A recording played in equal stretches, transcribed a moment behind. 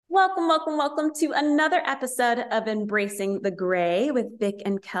Welcome to another episode of Embracing the Gray with Vic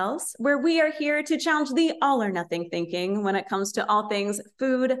and Kels, where we are here to challenge the all or nothing thinking when it comes to all things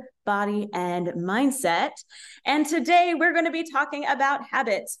food, body, and mindset. And today we're going to be talking about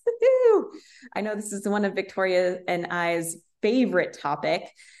habits. Woo-hoo! I know this is one of Victoria and I's favorite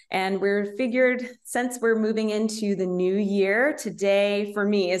topic. And we're figured, since we're moving into the new year, today for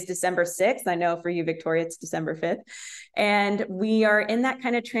me is December 6th. I know for you, Victoria, it's December 5th. And we are in that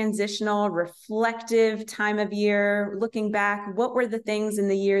kind of transitional, reflective time of year, looking back, what were the things in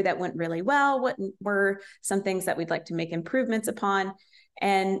the year that went really well? What were some things that we'd like to make improvements upon?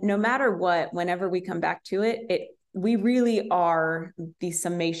 And no matter what, whenever we come back to it, we really are the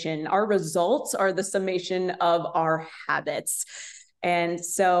summation. Our results are the summation of our habits. And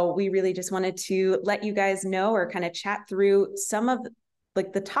so we really just wanted to let you guys know or kind of chat through some of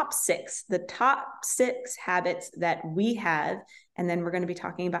the top six habits that we have. And then we're going to be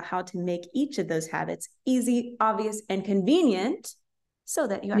talking about how to make each of those habits easy, obvious, and convenient so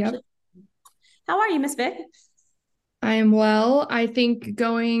that you actually. Yep. How are you, Miss Vic? I am well. I think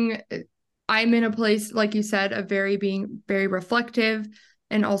I'm in a place, like you said, of being very reflective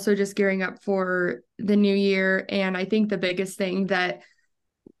and also just gearing up for the new year. And I think the biggest thing that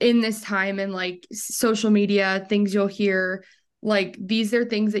in this time and like social media, things you'll hear, like these are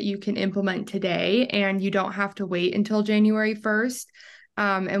things that you can implement today and you don't have to wait until January 1st.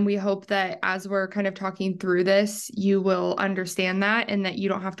 And we hope that as we're kind of talking through this, you will understand that and that you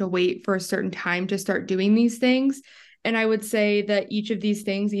don't have to wait for a certain time to start doing these things. And I would say that each of these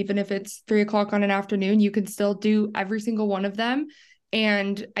things, even if it's 3:00 on an afternoon, you can still do every single one of them.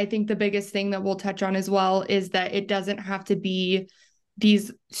 And I think the biggest thing that we'll touch on as well is that it doesn't have to be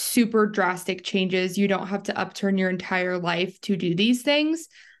these super drastic changes. You don't have to upturn your entire life to do these things,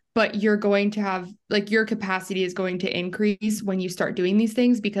 but you're going to have, like, your capacity is going to increase when you start doing these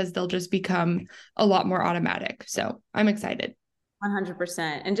things because they'll just become a lot more automatic. So I'm excited.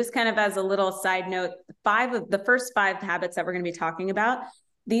 100%. And just kind of as a little side note, the first five habits that we're going to be talking about,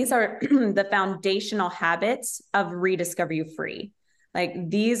 these are the foundational habits of Rediscover You Free. Like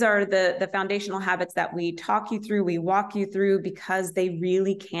these are the foundational habits that we talk you through, we walk you through because they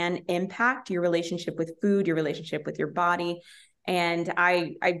really can impact your relationship with food, your relationship with your body. And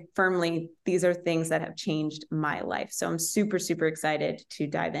I firmly, these are things that have changed my life. So I'm super, super excited to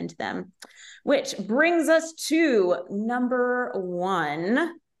dive into them, which brings us to number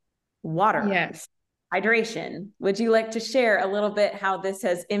one, water. Yes. Hydration. Would you like to share a little bit how this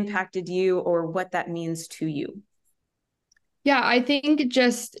has impacted you or what that means to you? Yeah, I think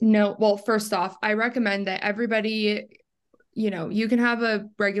first off, I recommend that everybody, you can have a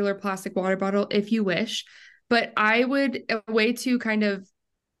regular plastic water bottle if you wish, but a way to kind of,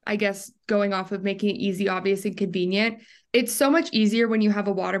 I guess, going off of making it easy, obvious, and convenient, it's so much easier when you have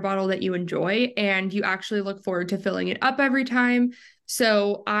a water bottle that you enjoy and you actually look forward to filling it up every time.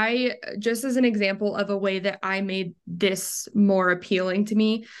 So just as an example of a way that I made this more appealing to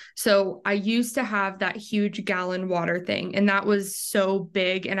me. So I used to have that huge gallon water thing, and that was so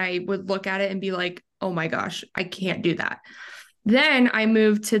big. And I would look at it and be like, oh my gosh, I can't do that. Then I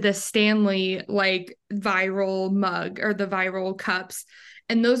moved to the Stanley like viral mug or the viral cups,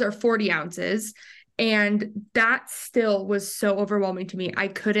 and those are 40 ounces. And that still was so overwhelming to me. I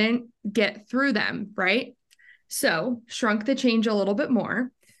couldn't get through them, right? So shrunk the change a little bit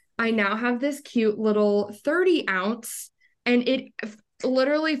more. I now have this cute little 30 ounce, and it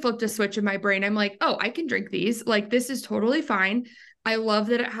literally flipped a switch in my brain. I'm like, oh, I can drink these. Like, this is totally fine. I love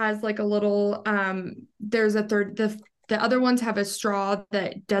that it has like a little, there's a third, the other ones have a straw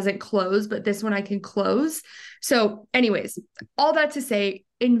that doesn't close, but this one I can close. So anyways, all that to say,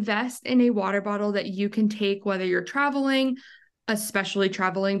 invest in a water bottle that you can take, whether you're traveling, especially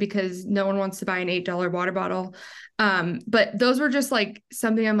traveling, because no one wants to buy an $8 water bottle. But those were just like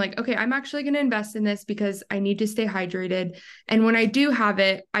something I'm like, okay, I'm actually going to invest in this because I need to stay hydrated. And when I do have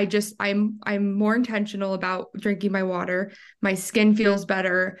it, I'm more intentional about drinking my water. My skin feels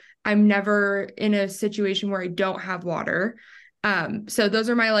better. I'm never in a situation where I don't have water. So those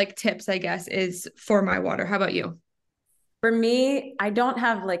are my like tips, I guess, is for my water. How about you? For me, I don't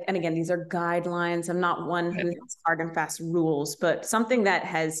have and again, these are guidelines. I'm not one who has hard and fast rules, but something that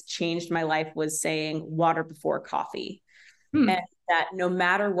has changed my life was saying water before coffee. And that no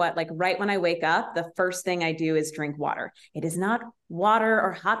matter what, like right when I wake up, the first thing I do is drink water. It is not water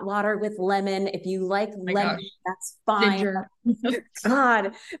or hot water with lemon. If you like lemon, that's fine.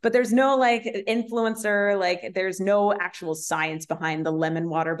 God, but there's no like influencer, like there's no actual science behind the lemon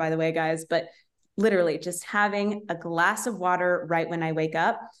water, by the way, guys. But literally just having a glass of water right when I wake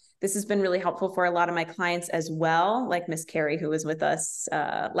up, This has been really helpful for a lot of my clients as well, like Miss Carrie, who was with us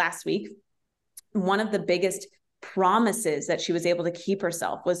last week. One of the biggest promises that she was able to keep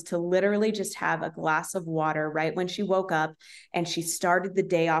herself was to literally just have a glass of water right when she woke up, and she started the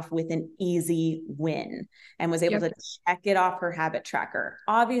day off with an easy win and was able to check it off her habit tracker.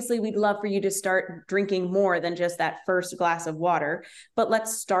 Obviously, we'd love for you to start drinking more than just that first glass of water, but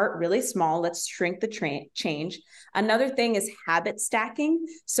let's start really small. Let's shrink the change. Another thing is habit stacking.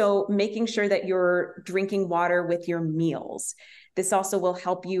 So making sure that you're drinking water with your meals. This also will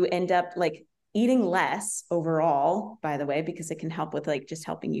help you end up like eating less overall, by the way, because it can help with like just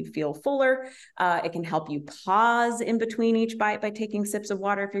helping you feel fuller. It can help you pause in between each bite by taking sips of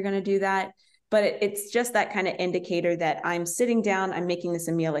water if you're going to do that. But it's just that kind of indicator that I'm sitting down, I'm making this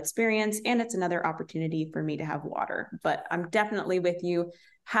a meal experience, and it's another opportunity for me to have water. But I'm definitely with you.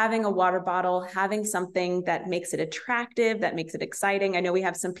 Having a water bottle, having something that makes it attractive, that makes it exciting. I know we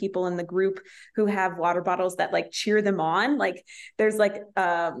have some people in the group who have water bottles that like cheer them on. Like there's like,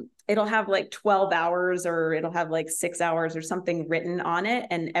 it'll have like 12 hours or it'll have like 6 hours or something written on it.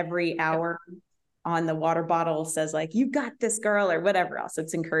 And every hour on the water bottle says like, you got this, girl, or whatever else.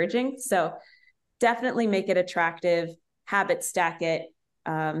 It's encouraging. So definitely make it attractive, habit stack it.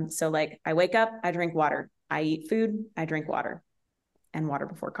 So like I wake up, I drink water. I eat food, I drink water, and water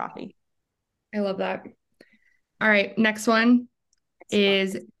before coffee. I love that. All right. Next one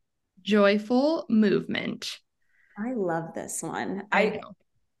is joyful movement. I love this one. I know.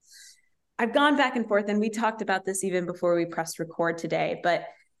 I've gone back and forth, and we talked about this even before we pressed record today, but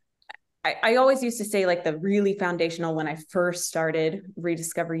I always used to say like the really foundational when I first started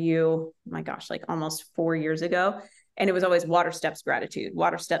Rediscover You, my gosh, like almost 4 years ago. And it was always water steps gratitude,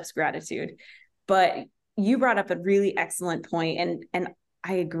 water steps gratitude. But you brought up a really excellent point, and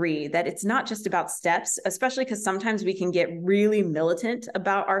I agree that it's not just about steps, especially because sometimes we can get really militant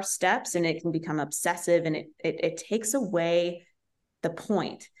about our steps and it can become obsessive, and it takes away the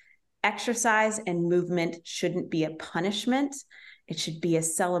point. Exercise and movement shouldn't be a punishment. It should be a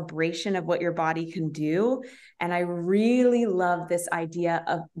celebration of what your body can do. And I really love this idea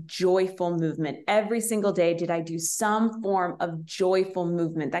of joyful movement. Every single day, did I do some form of joyful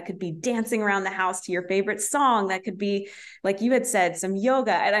movement? That could be dancing around the house to your favorite song. That could be, like you had said, some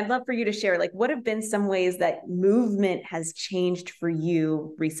yoga. And I'd love for you to share, like, what have been some ways that movement has changed for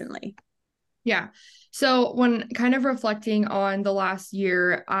you recently? Yeah. So when kind of reflecting on the last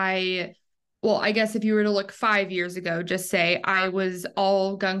year, I guess if you were to look 5 years ago, just say I was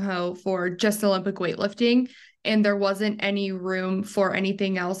all gung-ho for just Olympic weightlifting, and there wasn't any room for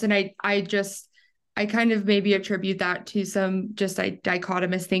anything else. And I kind of maybe attribute that to some just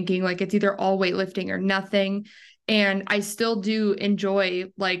dichotomous thinking, like it's either all weightlifting or nothing. And I still do enjoy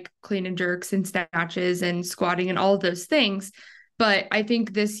like clean and jerks and snatches and squatting and all of those things. But I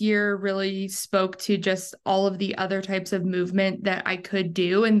think this year really spoke to just all of the other types of movement that I could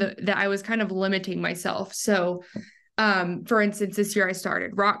do, and that I was kind of limiting myself. So, for instance, this year I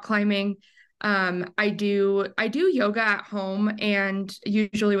started rock climbing. I do yoga at home, and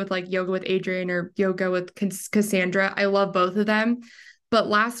usually with like yoga with Adriene or yoga with Cassandra. I love both of them. But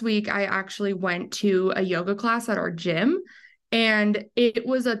last week I actually went to a yoga class at our gym, and it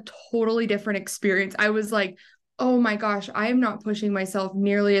was a totally different experience. I was like, oh my gosh, I am not pushing myself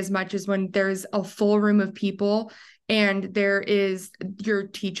nearly as much as when there's a full room of people and your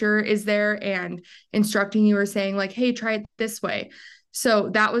teacher is there and instructing you or saying like, hey, try it this way. So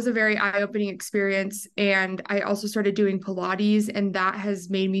that was a very eye-opening experience. And I also started doing Pilates, and that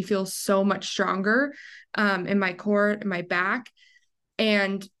has made me feel so much stronger in my core and my back,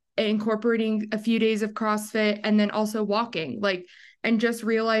 and incorporating a few days of CrossFit, and then also walking, and just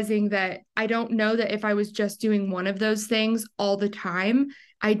realizing that I don't know that if I was just doing one of those things all the time,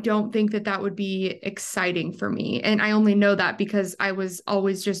 I don't think that would be exciting for me. And I only know that because I was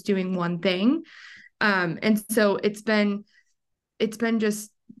always just doing one thing. And so it's been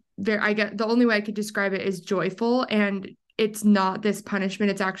just I get the only way I could describe it is joyful, and it's not this punishment.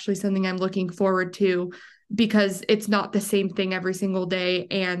 It's actually something I'm looking forward to, because it's not the same thing every single day,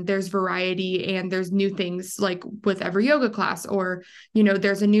 and there's variety, and there's new things like with every yoga class, or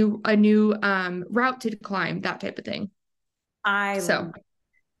there's a new route to climb, that type of thing.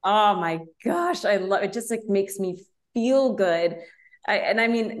 Oh my gosh, I love it. Just like makes me feel good. I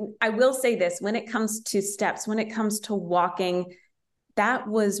mean, I will say this, when it comes to steps, when it comes to walking, that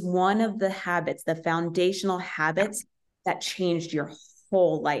was one of the habits, the foundational habits that changed your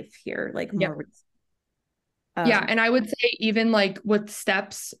whole life here, like more recently. Yeah. And I would say even like with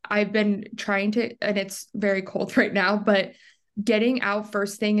steps, I've been trying to, and it's very cold right now, but getting out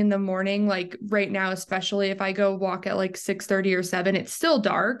first thing in the morning, like right now, especially if I go walk at like 6:30 or 7, it's still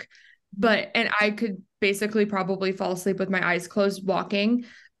dark, and I could basically probably fall asleep with my eyes closed walking,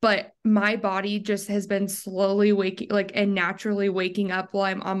 but my body just has been slowly waking, like, and naturally waking up while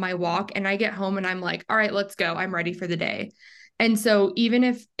I'm on my walk. And I get home and I'm like, all right, let's go. I'm ready for the day. And so even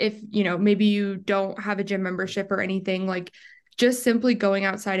if, maybe you don't have a gym membership or anything, like just simply going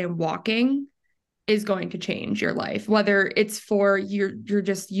outside and walking is going to change your life. Whether it's for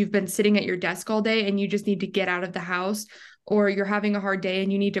you've been sitting at your desk all day and you just need to get out of the house, or you're having a hard day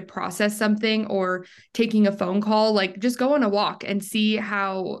and you need to process something, or taking a phone call, like just go on a walk and see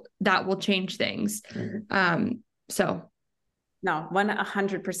how that will change things. So no,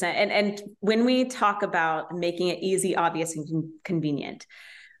 100%. And when we talk about making it easy, obvious, and convenient,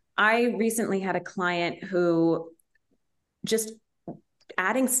 I recently had a client who just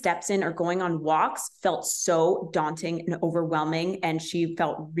adding steps in or going on walks felt so daunting and overwhelming. And she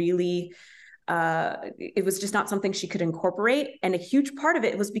felt really, it was just not something she could incorporate. And a huge part of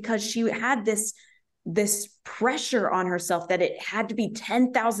it was because she had this pressure on herself that it had to be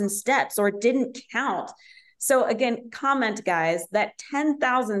 10,000 steps or it didn't count. So again, comment, guys, that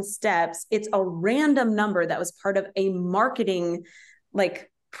 10,000 steps, it's a random number that was part of a marketing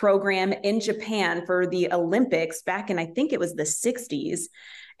program in Japan for the Olympics back in, I think it was the 60s.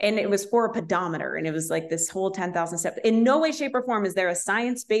 And it was for a pedometer. And it was like this whole 10,000 steps. In no way, shape, or form is there a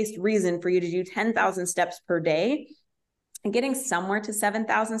science-based reason for you to do 10,000 steps per day. And getting somewhere to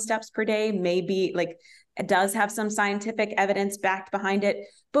 7,000 steps per day, maybe it does have some scientific evidence backed behind it.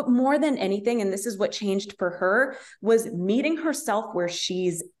 But more than anything, and this is what changed for her, was meeting herself where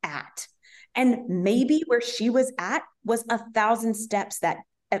she's at. And maybe where she was at was 1,000 steps that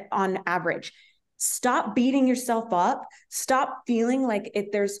on average. Stop beating yourself up. Stop feeling like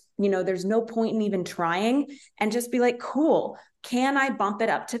there's no point in even trying, and just be like, cool. Can I bump it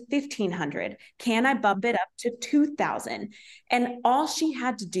up to 1,500? Can I bump it up to 2,000? And all she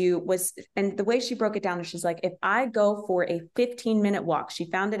had to do was, and the way she broke it down, she's like, if I go for a 15-minute walk, she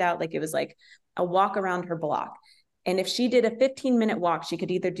found it out like it was like a walk around her block. And if she did a 15-minute walk, she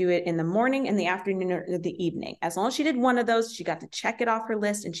could either do it in the morning, in the afternoon, or the evening. As long as she did one of those, she got to check it off her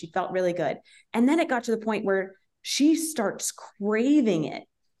list and she felt really good. And then it got to the point where she starts craving it.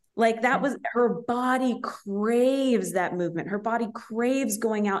 Like that was, her body craves that movement. Her body craves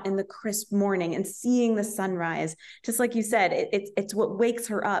going out in the crisp morning and seeing the sunrise. Just like you said, it's what wakes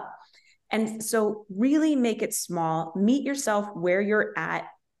her up. And so really make it small, meet yourself where you're at.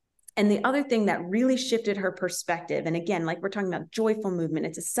 And the other thing that really shifted her perspective, and again, like we're talking about joyful movement,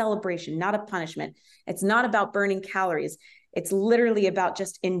 it's a celebration, not a punishment. It's not about burning calories. It's literally about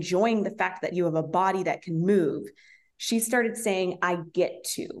just enjoying the fact that you have a body that can move. She started saying, I get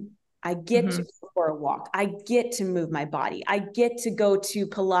to go for a walk. I get to move my body. I get to go to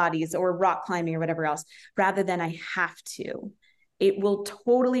Pilates or rock climbing or whatever else, rather than I have to. It will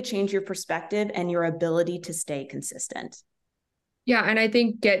totally change your perspective and your ability to stay consistent. Yeah. And I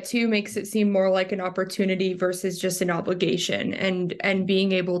think get to makes it seem more like an opportunity versus just an obligation, and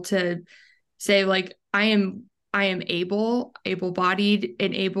being able to say like, I am able-bodied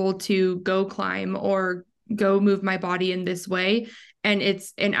and able to go climb or go move my body in this way. And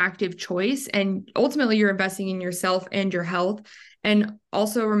it's an active choice. And ultimately you're investing in yourself and your health. And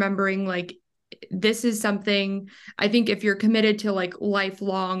also remembering like, this is something, I think if you're committed to like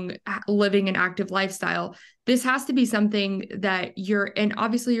lifelong living an active lifestyle, this has to be something that and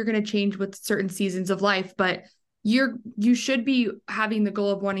obviously you're going to change with certain seasons of life, but you should be having the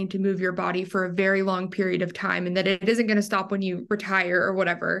goal of wanting to move your body for a very long period of time, and that it isn't going to stop when you retire or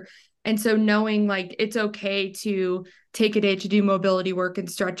whatever. And so knowing like it's okay to take a day to do mobility work and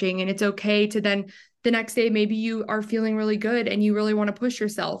stretching, and it's okay to then the next day, maybe you are feeling really good and you really want to push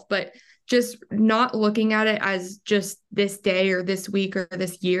yourself, but just not looking at it as just this day or this week or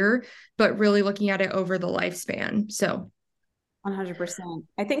this year, but really looking at it over the lifespan. So 100%.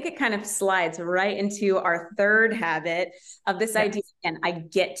 I think it kind of slides right into our third habit of this idea. And I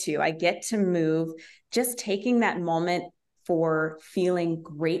get to move, just taking that moment for feeling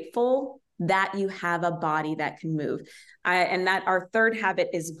grateful that you have a body that can move. And that our third habit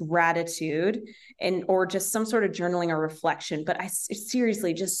is gratitude, or just some sort of journaling or reflection. But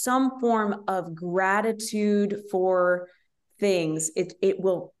seriously, just some form of gratitude for things. It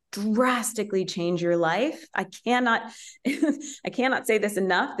will drastically change your life. I cannot say this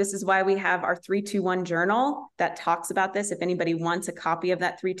enough. This is why we have our 3-2-1 journal that talks about this. If anybody wants a copy of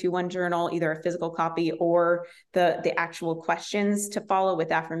that 3-2-1 journal, either a physical copy or the actual questions to follow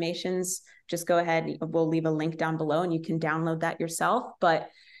with affirmations, just go ahead. We'll leave a link down below and you can download that yourself. But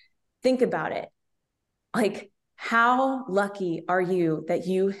think about it. Like, How lucky are you that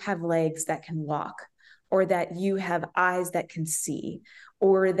you have legs that can walk, or that you have eyes that can see,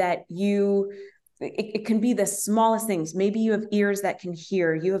 or that it can be the smallest things. Maybe you have ears that can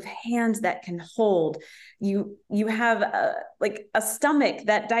hear, you have hands that can hold, you have like a stomach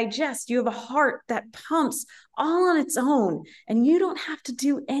that digests, you have a heart that pumps all on its own, and you don't have to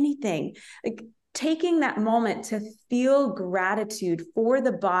do anything. Like, taking that moment to feel gratitude for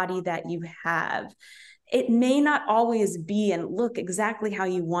the body that you have. It may not always be and look exactly how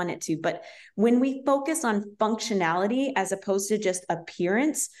you want it to, but when we focus on functionality as opposed to just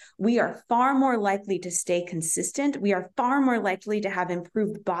appearance, we are far more likely to stay consistent. We are far more likely to have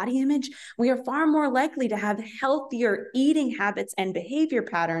improved body image. We are far more likely to have healthier eating habits and behavior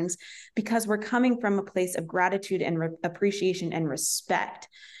patterns, because we're coming from a place of gratitude and appreciation and respect.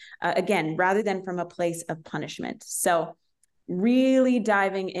 Again, rather than from a place of punishment. So really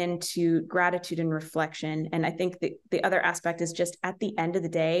diving into gratitude and reflection. And I think the other aspect is just at the end of the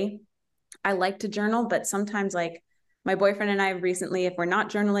day, I like to journal, but sometimes, like my boyfriend and I recently, if we're not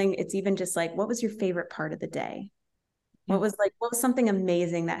journaling, it's even just like, what was your favorite part of the day? What was something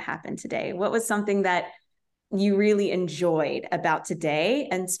amazing that happened today? What was something that you really enjoyed about today?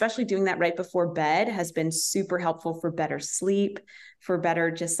 And especially doing that right before bed has been super helpful for better sleep, for better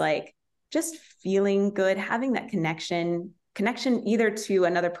just feeling good, having that connection either to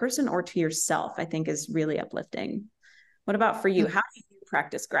another person or to yourself, I think is really uplifting. What about for you? How do you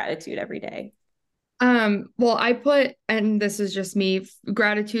practice gratitude every day? Well, I put, and this is just me,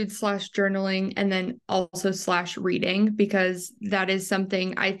 gratitude / journaling, and then also / reading, because that is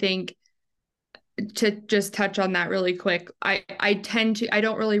something I think, to just touch on that really quick. I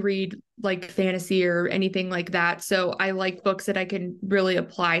don't really read like fantasy or anything like that. So I like books that I can really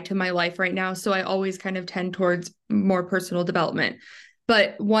apply to my life right now. So I always kind of tend towards more personal development.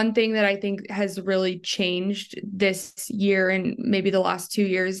 But one thing that I think has really changed this year and maybe the last 2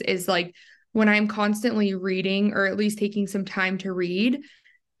 years is like, when I'm constantly reading, or at least taking some time to read,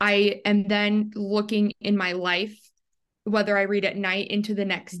 I am then looking in my life, whether I read at night into the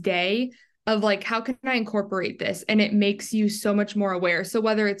next day, of like, how can I incorporate this? And it makes you so much more aware. So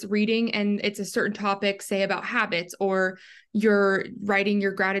whether it's reading and it's a certain topic, say about habits, or you're writing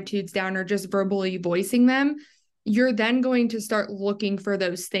your gratitudes down, or just verbally voicing them, you're then going to start looking for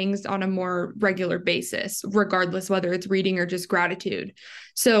those things on a more regular basis, regardless whether it's reading or just gratitude.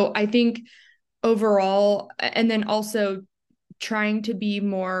 So I think overall, and then also trying to be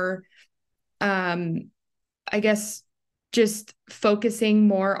more, I guess, just focusing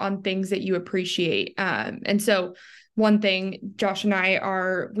more on things that you appreciate. And so one thing, Josh and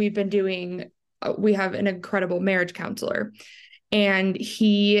I we've been doing, we have an incredible marriage counselor, and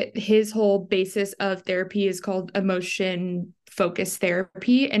his whole basis of therapy is called emotion focused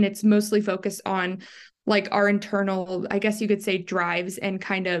therapy. And it's mostly focused on like our internal, I guess you could say, drives and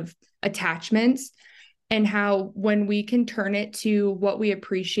kind of attachments, and how when we can turn it to what we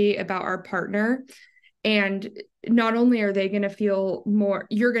appreciate about our partner, and not only are they going to feel more,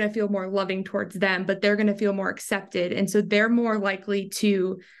 you're going to feel more loving towards them, but they're going to feel more accepted. And so they're more likely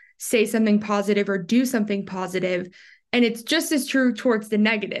to say something positive or do something positive. And it's just as true towards the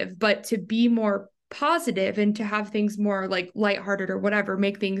negative, but to be more positive and to have things more like lighthearted or whatever,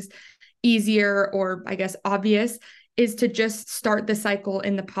 make things easier, or I guess obvious, is to just start the cycle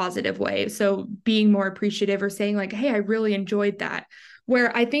in the positive way. So being more appreciative, or saying like, hey, I really enjoyed that.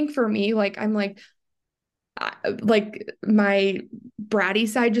 Where I think for me, like, I'm like my bratty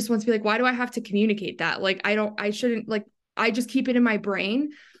side just wants to be like, why do I have to communicate that? Like, I shouldn't, like, I just keep it in my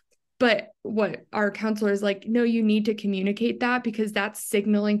brain. But what our counselor is like, no, you need to communicate that, because that's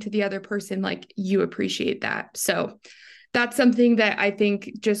signaling to the other person, like, you appreciate that. So that's something that I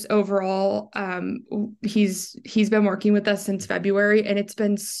think just overall, he's been working with us since February, and it's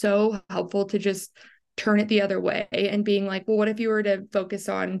been so helpful to just turn it the other way and being like, well, what if you were to focus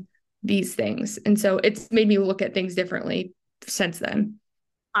on these things? And so it's made me look at things differently since then.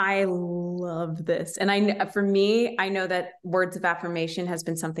 I love this. And for me, I know that words of affirmation has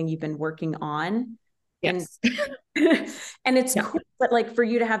been something you've been working on. Yes. And it's cool, but like for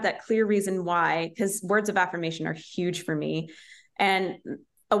you to have that clear reason why, because words of affirmation are huge for me. And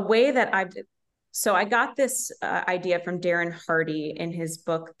a way that I got this idea from Darren Hardy in his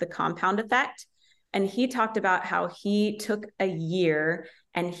book, The Compound Effect. And he talked about how he took a year,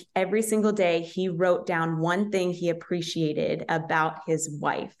 and every single day he wrote down one thing he appreciated about his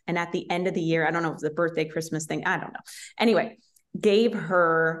wife. And at the end of the year, I don't know if it was a birthday, Christmas thing, I don't know. Anyway, gave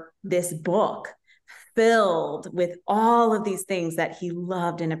her this book filled with all of these things that he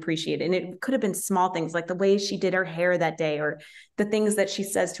loved and appreciated. And it could have been small things like the way she did her hair that day, or the things that she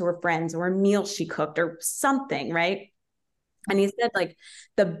says to her friends, or a meal she cooked, or something, right? And he said, like,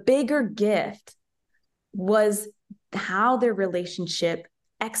 the bigger gift was how their relationship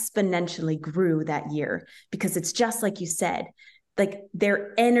exponentially grew that year, because it's just like you said, like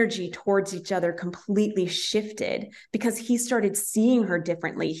their energy towards each other completely shifted because he started seeing her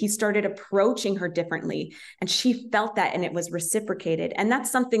differently. He started approaching her differently, and she felt that, and it was reciprocated. And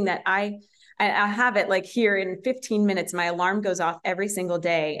that's something that I have it like here in 15 minutes, my alarm goes off every single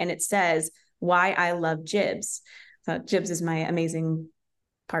day, and it says why I love Jibs. So Jibs is my amazing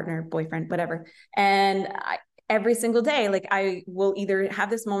partner, boyfriend, whatever. And every single day, like I will either have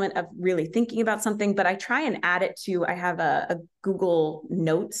this moment of really thinking about something, but I try and add it to, I have a Google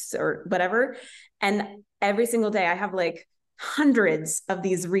Notes or whatever. And every single day I have like hundreds of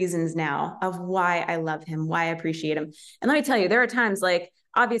these reasons now of why I love him, why I appreciate him. And let me tell you, there are times like,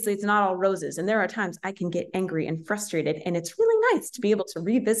 obviously it's not all roses. And there are times I can get angry and frustrated. And it's really nice to be able to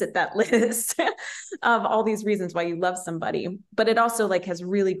revisit that list of all these reasons why you love somebody. But it also like has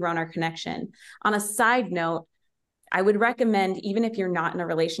really grown our connection. On a side note, I would recommend, even if you're not in a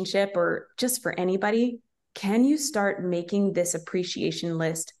relationship or just for anybody, can you start making this appreciation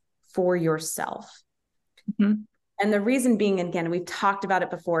list for yourself? Mm-hmm. And the reason being, again, we've talked about it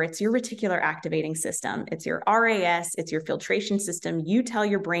before, it's your reticular activating system. It's your RAS, it's your filtration system. You tell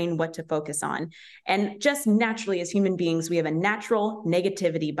your brain what to focus on. And just naturally, as human beings, we have a natural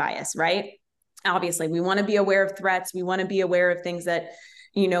negativity bias, right? Obviously, we want to be aware of threats. We want to be aware of things that,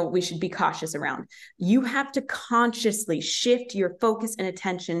 you know, we should be cautious around. You have to consciously shift your focus and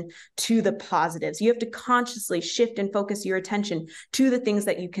attention to the positives. You have to consciously shift and focus your attention to the things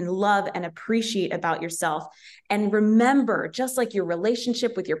that you can love and appreciate about yourself. And remember, just like your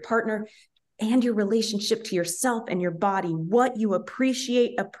relationship with your partner and your relationship to yourself and your body, what you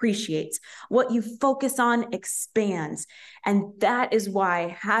appreciate appreciates. What you focus on expands. And that is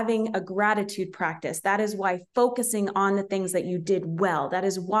why having a gratitude practice, that is why focusing on the things that you did well, that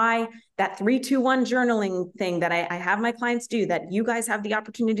is why that 3-2-1 journaling thing that I have my clients do, that you guys have the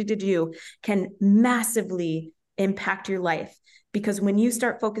opportunity to do, can massively impact your life. Because when you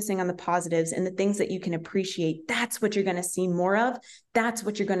start focusing on the positives and the things that you can appreciate, that's what you're going to see more of. That's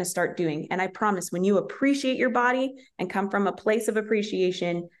what you're going to start doing. And I promise, when you appreciate your body and come from a place of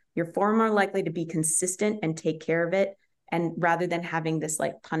appreciation, you're far more likely to be consistent and take care of it. And rather than having this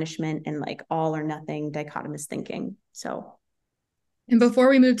like punishment and like all or nothing dichotomous thinking. So. And before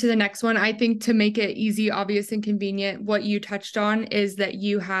we move to the next one, I think to make it easy, obvious, and convenient, what you touched on is that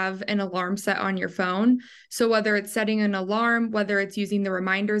you have an alarm set on your phone. So whether it's setting an alarm, whether it's using the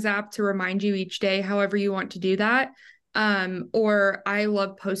reminders app to remind you each day, however you want to do that, or I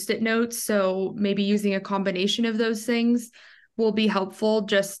love Post-it notes. So maybe using a combination of those things will be helpful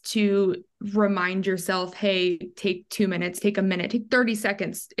just to remind yourself, hey, take 2 minutes, take a minute, take 30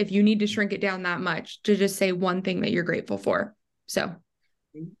 seconds. If you need to shrink it down that much, to just say one thing that you're grateful for. So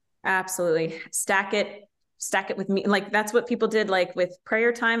absolutely stack it with me. Like that's what people did, like with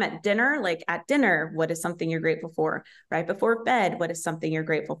prayer time at dinner, like at dinner, what is something you're grateful for? Right before bed, what is something you're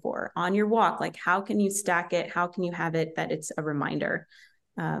grateful for? On your walk, like how can you stack it? How can you have it that it's a reminder?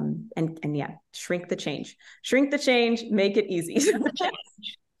 And yeah, shrink the change, make it easy.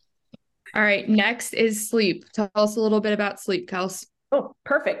 All right. Next is sleep. Tell us a little bit about sleep, Kels. Oh,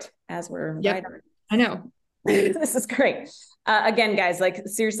 perfect. As we're yep. I know. This is great. Again, guys, like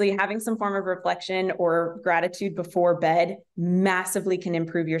seriously, having some form of reflection or gratitude before bed massively can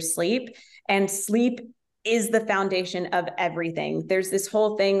improve your sleep. And sleep is the foundation of everything. There's this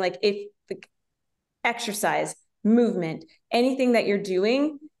whole thing, like if exercise, movement, anything that you're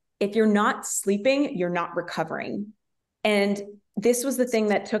doing, if you're not sleeping, you're not recovering. And this was the thing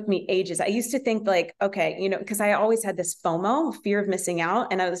that took me ages. I used to think like, okay, you know, because I always had this FOMO, fear of missing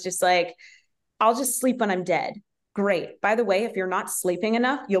out. And I was just like, I'll just sleep when I'm dead. Great. By the way, if you're not sleeping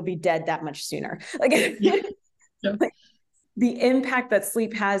enough, you'll be dead that much sooner. Like, like the impact that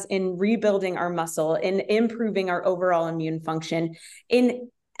sleep has in rebuilding our muscle, in improving our overall immune function, in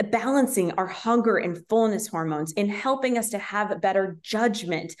balancing our hunger and fullness hormones, in helping us to have a better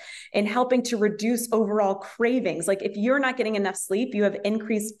judgment, in helping to reduce overall cravings. Like if you're not getting enough sleep, you have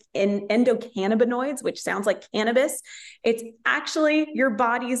increased in endocannabinoids, which sounds like cannabis. It's actually your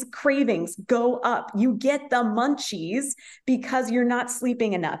body's cravings go up. You get the munchies because you're not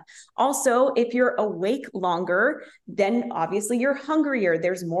sleeping enough. Also, if you're awake longer, then obviously you're hungrier.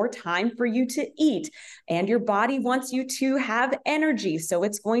 There's more time for you to eat, and your body wants you to have energy. So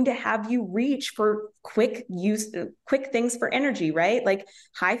it's going going to have you reach for quick things for energy, right? Like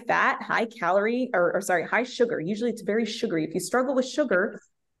high fat, high calorie, or sorry, high sugar. Usually it's very sugary. If you struggle with sugar,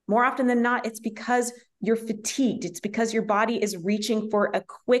 more often than not, it's because you're fatigued. It's because your body is reaching for a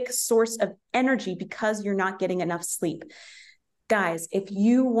quick source of energy because you're not getting enough sleep. Guys, if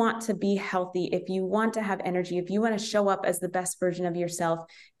you want to be healthy, if you want to have energy, if you want to show up as the best version of yourself,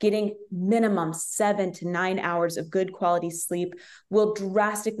 getting minimum 7 to 9 hours of good quality sleep will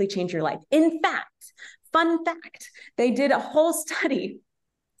drastically change your life. In fact, fun fact, they did a whole study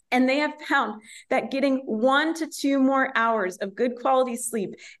and they have found that getting 1 to 2 more hours of good quality sleep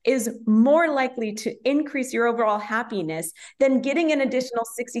is more likely to increase your overall happiness than getting an additional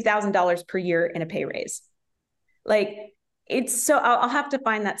 $60,000 per year in a pay raise. Like, it's so, I'll have to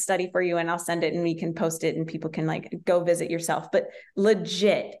find that study for you and I'll send it and we can post it and people can like go visit yourself, but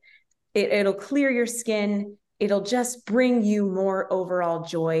legit, it'll clear your skin. It'll just bring you more overall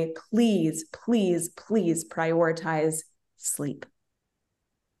joy. Please, please, please prioritize sleep.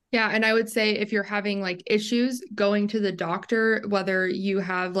 Yeah. And I would say if you're having like issues going to the doctor, whether you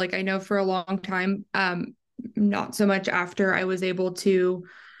have, like, I know for a long time, not so much after I was able to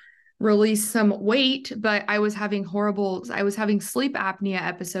release some weight, but I was having sleep apnea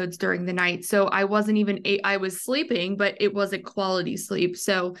episodes during the night. So I wasn't even, I was sleeping, but it wasn't quality sleep.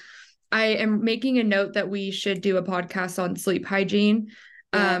 So I am making a note that we should do a podcast on sleep hygiene.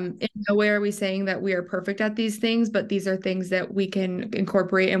 Yeah. In no way are we saying that we are perfect at these things, but these are things that we can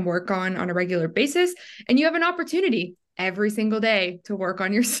incorporate and work on a regular basis. And you have an opportunity every single day to work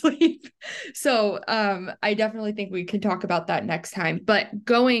on your sleep. So I definitely think we can talk about that next time. But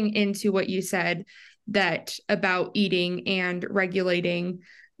going into what you said that about eating and regulating,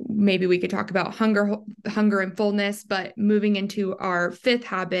 maybe we could talk about hunger and fullness, but moving into our 5th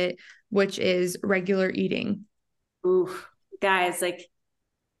habit, which is regular eating. Ooh, guys, like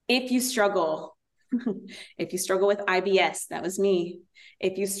if you struggle with IBS, that was me.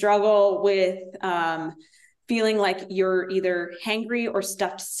 If you struggle with feeling like you're either hangry or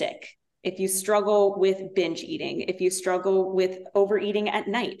stuffed sick, if you struggle with binge eating, if you struggle with overeating at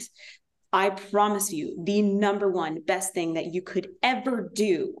night, I promise you the number one best thing that you could ever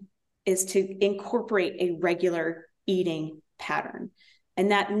do is to incorporate a regular eating pattern.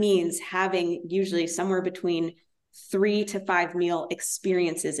 And that means having usually somewhere between 3 to 5 meal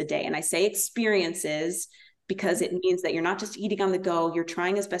experiences a day. And I say experiences because it means that you're not just eating on the go, you're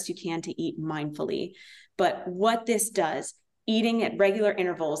trying as best you can to eat mindfully. But what this does, eating at regular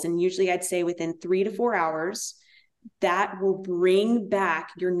intervals, and usually I'd say within 3 to 4 hours, that will bring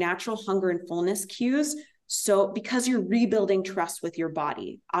back your natural hunger and fullness cues. So because you're rebuilding trust with your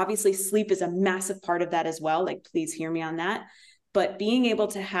body, obviously sleep is a massive part of that as well. Like, please hear me on that. But being able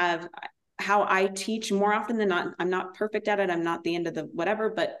to have how I teach more often than not, I'm not perfect at it. I'm not the end of the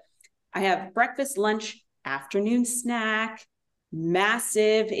whatever, but I have breakfast, lunch, afternoon snack,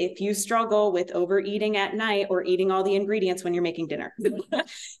 massive if you struggle with overeating at night or eating all the ingredients when you're making dinner.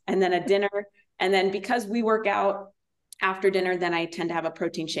 And then a dinner. And then because we work out after dinner, then I tend to have a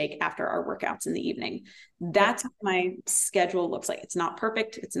protein shake after our workouts in the evening. That's what my schedule looks like. It's not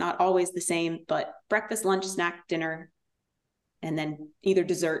perfect. It's not always the same, but breakfast, lunch, snack, dinner, and then either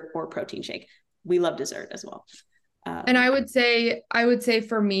dessert or protein shake. We love dessert as well. And I would say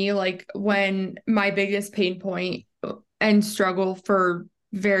for me, like when my biggest pain point and struggle for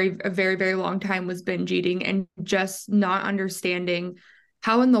a very, very long time was binge eating and just not understanding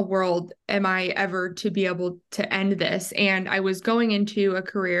how in the world am I ever to be able to end this? And I was going into a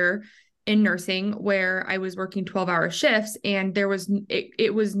career in nursing where I was working 12-hour shifts, and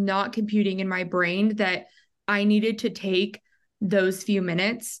it was not computing in my brain that I needed to take those few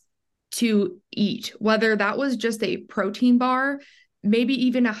minutes to eat, whether that was just a protein bar, maybe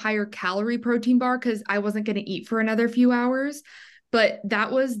even a higher calorie protein bar, because I wasn't going to eat for another few hours. But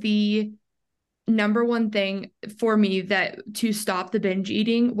that was the number one thing for me, that to stop the binge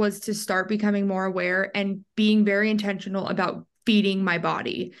eating was to start becoming more aware and being very intentional about feeding my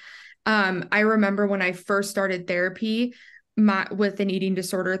body. I remember when I first started therapy with an eating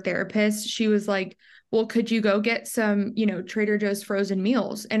disorder therapist, she was like, well, could you go get some, Trader Joe's frozen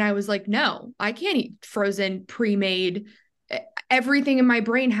meals? And I was like, no, I can't eat frozen, pre-made. Everything in my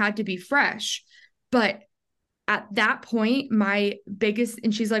brain had to be fresh. But at that point,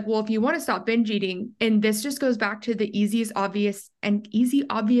 and she's like, well, if you want to stop binge eating, and this just goes back to the easy, obvious, and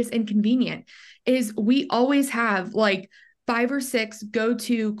convenient, is we always have like 5 or 6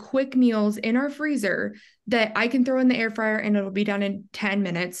 go-to quick meals in our freezer that I can throw in the air fryer and it'll be done in 10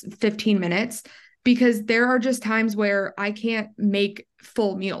 minutes, 15 minutes. Because there are just times where I can't make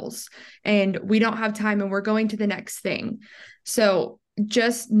full meals and we don't have time and we're going to the next thing. So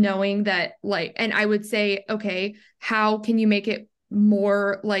just knowing that like, and I would say, okay, how can you make it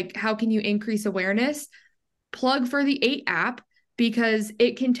more like, how can you increase awareness? Plug for the 8 app, because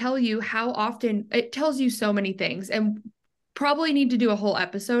it can tell you how often, it tells you so many things, and probably need to do a whole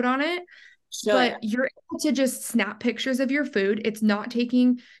episode on it. Should. But you're able to just snap pictures of your food. It's not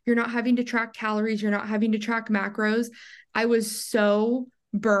taking, you're not having to track calories, you're not having to track macros. I was so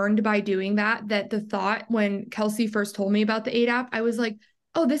burned by doing that, that the thought when Kelsey first told me about the 8 app, I was like,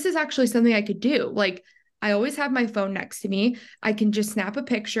 oh, this is actually something I could do. Like, I always have my phone next to me. I can just snap a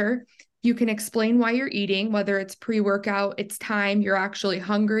picture. You can explain why you're eating, whether it's pre-workout, it's time, you're actually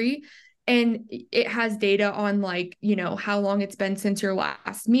hungry. And it has data on like, you know, how long it's been since your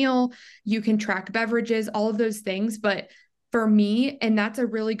last meal. You can track beverages, all of those things. But for me, and that's a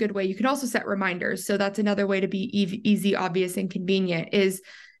really good way. You can also set reminders. So that's another way to be easy, obvious, and convenient is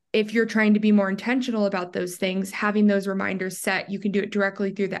if you're trying to be more intentional about those things, having those reminders set, you can do it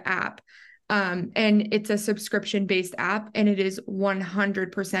directly through the app. And it's a subscription-based app, and it is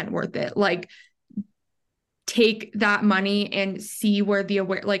 100% worth it. Like, take that money and see where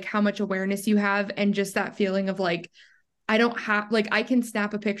like how much awareness you have, and just that feeling of like, I don't have, like, I can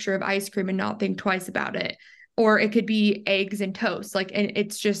snap a picture of ice cream and not think twice about it. Or it could be eggs and toast. Like, and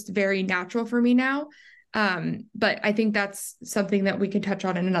it's just very natural for me now. But I think that's something that we can touch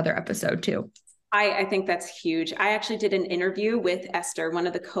on in another episode too. I think that's huge. I actually did an interview with Esther, one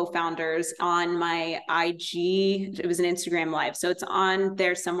of the co-founders, on my IG. It was an Instagram live. So it's on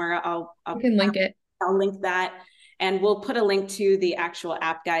there somewhere. You can link it. I'll link that. And we'll put a link to the actual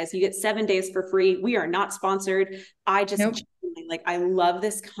app, guys. You get 7 days for free. We are not sponsored. I just like, I love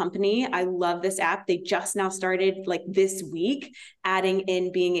this company. I love this app. They just now started like this week, adding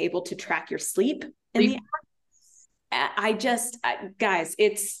in being able to track your sleep in the app. Guys,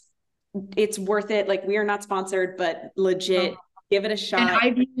 it's worth it. Like, we are not sponsored, but legit, give it a shot. And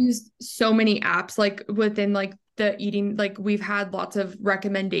I've used so many apps, like within like the eating, like we've had lots of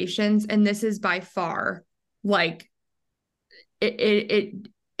recommendations, and this is by far like it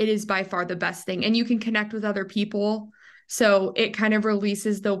is by far the best thing. And you can connect with other people. So it kind of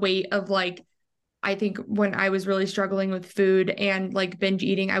releases the weight of like, I think when I was really struggling with food and like binge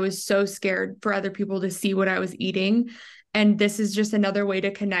eating, I was so scared for other people to see what I was eating. And this is just another way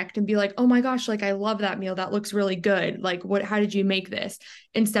to connect and be like, oh my gosh, like I love that meal. That looks really good. Like, how did you make this?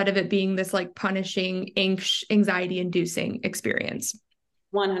 Instead of it being this like punishing, anxiety inducing experience.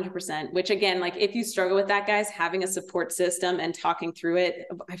 100%, which again, like if you struggle with that, guys, having a support system and talking through it.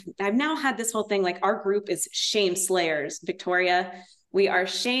 I've now had this whole thing, like our group is shame slayers, Victoria. We are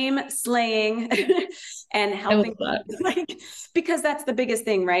shame slaying and helping, like, because that's the biggest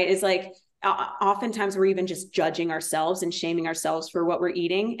thing, right? Is like, oftentimes we're even just judging ourselves and shaming ourselves for what we're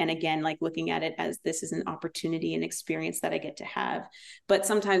eating. And again, like looking at it as this is an opportunity and experience that I get to have. But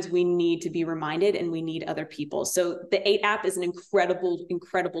sometimes we need to be reminded, and we need other people. So the 8 app is an incredible,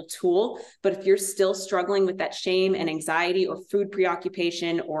 incredible tool. But if you're still struggling with that shame and anxiety or food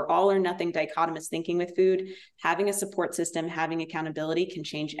preoccupation or all or nothing dichotomous thinking with food, having a support system, having accountability can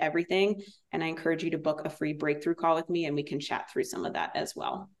change everything. And I encourage you to book a free breakthrough call with me, and we can chat through some of that as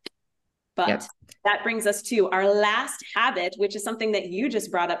well. But that brings us to our last habit, which is something that you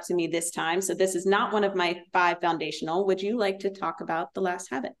just brought up to me this time. So this is not one of my 5 foundational. Would you like to talk about the last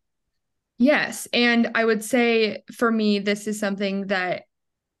habit? Yes. And I would say for me, this is something that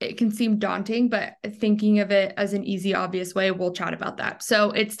it can seem daunting, but thinking of it as an easy, obvious way, we'll chat about that.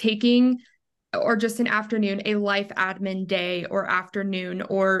 So it's taking, or just an afternoon, a life admin day or afternoon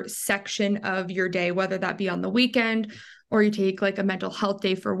or section of your day, whether that be on the weekend or you take like a mental health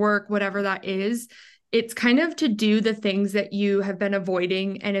day for work, whatever that is. It's kind of to do the things that you have been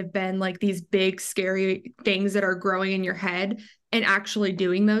avoiding and have been like these big, scary things that are growing in your head, and actually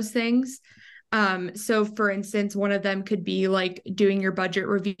doing those things. So for instance, one of them could be like doing your budget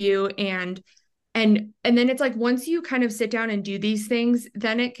review, and then it's like, once you kind of sit down and do these things,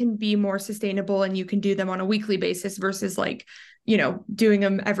 then it can be more sustainable, and you can do them on a weekly basis versus like, you know, doing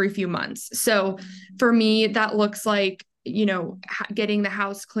them every few months. So for me, that looks like, you know, getting the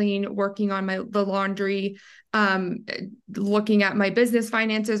house clean, working on the laundry, looking at my business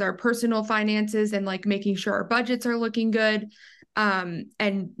finances, our personal finances, and like making sure our budgets are looking good. And,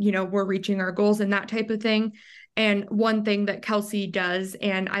 you know, we're reaching our goals and that type of thing. And one thing that Kelsey does,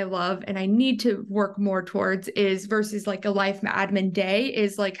 and I love, and I need to work more towards, is versus like a life admin day,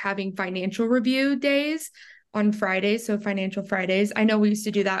 is like having financial review days on Fridays. So financial Fridays. I know we used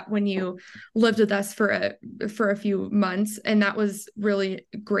to do that when you lived with us for a few months, and that was really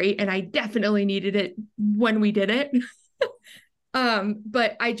great. And I definitely needed it when we did it.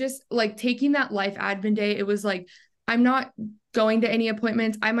 But I just like taking that life admin day. It was like I'm not going to any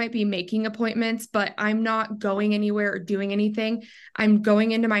appointments. I might be making appointments, but I'm not going anywhere or doing anything. I'm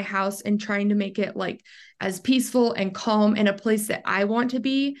going into my house and trying to make it like as peaceful and calm and a place that I want to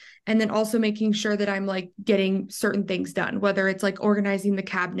be. And then also making sure that I'm like getting certain things done, whether it's like organizing the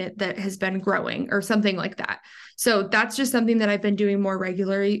cabinet that has been growing or something like that. So that's just something that I've been doing more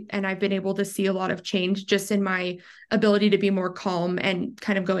regularly. And I've been able to see a lot of change just in my ability to be more calm and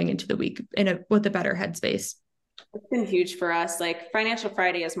kind of going into the week with a better headspace. It's been huge for us. Like Financial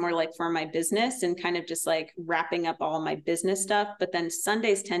Friday is more like for my business and kind of just like wrapping up all my business stuff. But then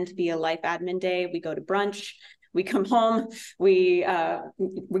Sundays tend to be a life admin day. We go to brunch, we come home, we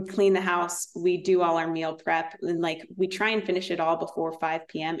clean the house, we do all our meal prep, and like we try and finish it all before 5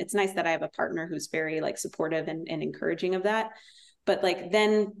 p.m. It's nice that I have a partner who's very like supportive and encouraging of that. But like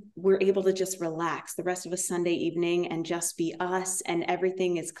then we're able to just relax the rest of a Sunday evening and just be us, and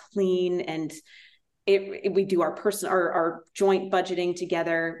everything is clean, and we do our personal, our joint budgeting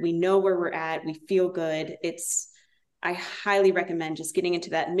together. We know where we're at. We feel good. I highly recommend just getting into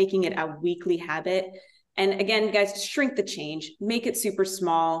that, making it a weekly habit. And again, guys, shrink the change, make it super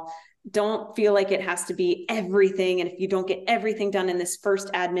small. Don't feel like it has to be everything. And if you don't get everything done in this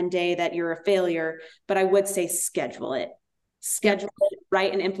first admin day, that you're a failure. But I would say schedule it. Schedule it,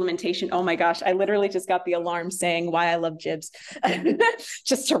 write an implementation. Oh my gosh, I literally just got the alarm saying why I love Jibs,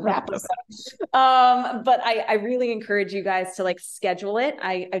 just to wrap us up. But I really encourage you guys to like schedule it.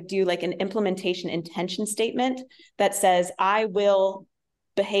 I do like an implementation intention statement that says I will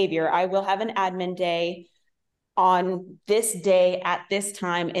have an admin day on this day at this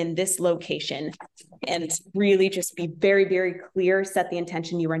time in this location, and really just be very, very clear, set the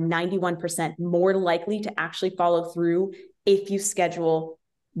intention. You are 91% more likely to actually follow through if you schedule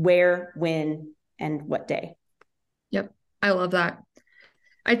where, when, and what day. Yep. I love that.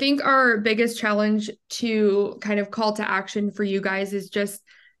 I think our biggest challenge to kind of call to action for you guys is just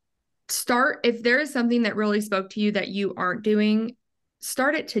start. If there is something that really spoke to you that you aren't doing,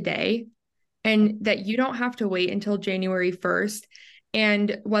 start it today, and that you don't have to wait until January 1st.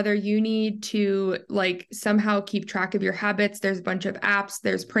 And whether you need to like somehow keep track of your habits, there's a bunch of apps,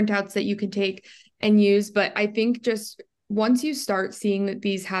 there's printouts that you can take and use. But I think just once you start seeing that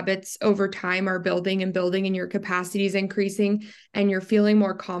these habits over time are building and building and your capacity is increasing and you're feeling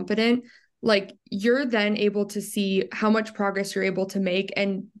more confident, like you're then able to see how much progress you're able to make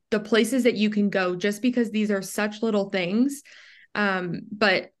and the places that you can go, just because these are such little things.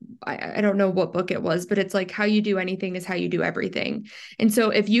 But I don't know what book it was, but it's like how you do anything is how you do everything. And so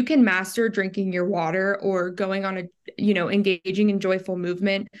if you can master drinking your water or going on engaging in joyful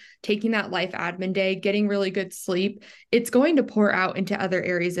movement, taking that life admin day, getting really good sleep, it's going to pour out into other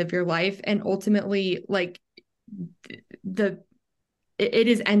areas of your life. And ultimately, like it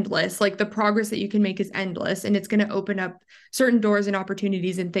is endless. Like the progress that you can make is endless, and it's going to open up certain doors and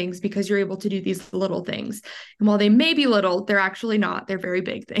opportunities and things because you're able to do these little things. And while they may be little, they're actually not. They're very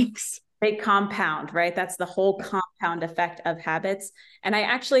big things. They compound, right? That's the whole compound effect of habits. And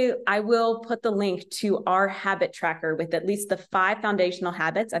I will put the link to our habit tracker with at least the 5 foundational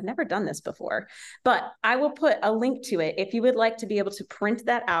habits. I've never done this before, but I will put a link to it if you would like to be able to print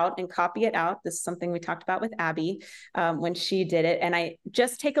that out and copy it out. This is something we talked about with Abby when she did it. And I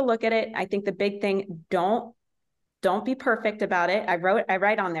just take a look at it. I think the big thing, don't be perfect about it. I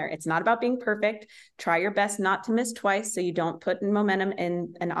write on there, it's not about being perfect. Try your best not to miss twice so you don't put momentum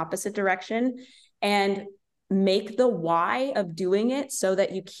in an opposite direction, and make the why of doing it so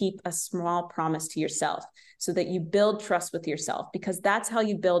that you keep a small promise to yourself, so that you build trust with yourself, because that's how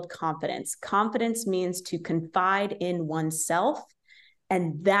you build confidence. Confidence means to confide in oneself.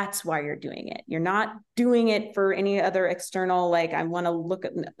 And that's why you're doing it. You're not doing it for any other external, like I want to look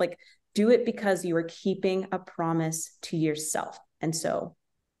at, like, do it because you are keeping a promise to yourself. And so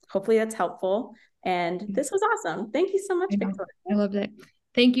hopefully that's helpful. And this was awesome. Thank you so much, Victoria. I loved it.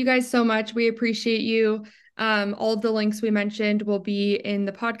 Thank you guys so much. We appreciate you. All of the links we mentioned will be in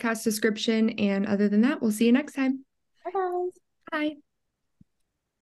the podcast description. And other than that, we'll see you next time. Bye, guys. Bye.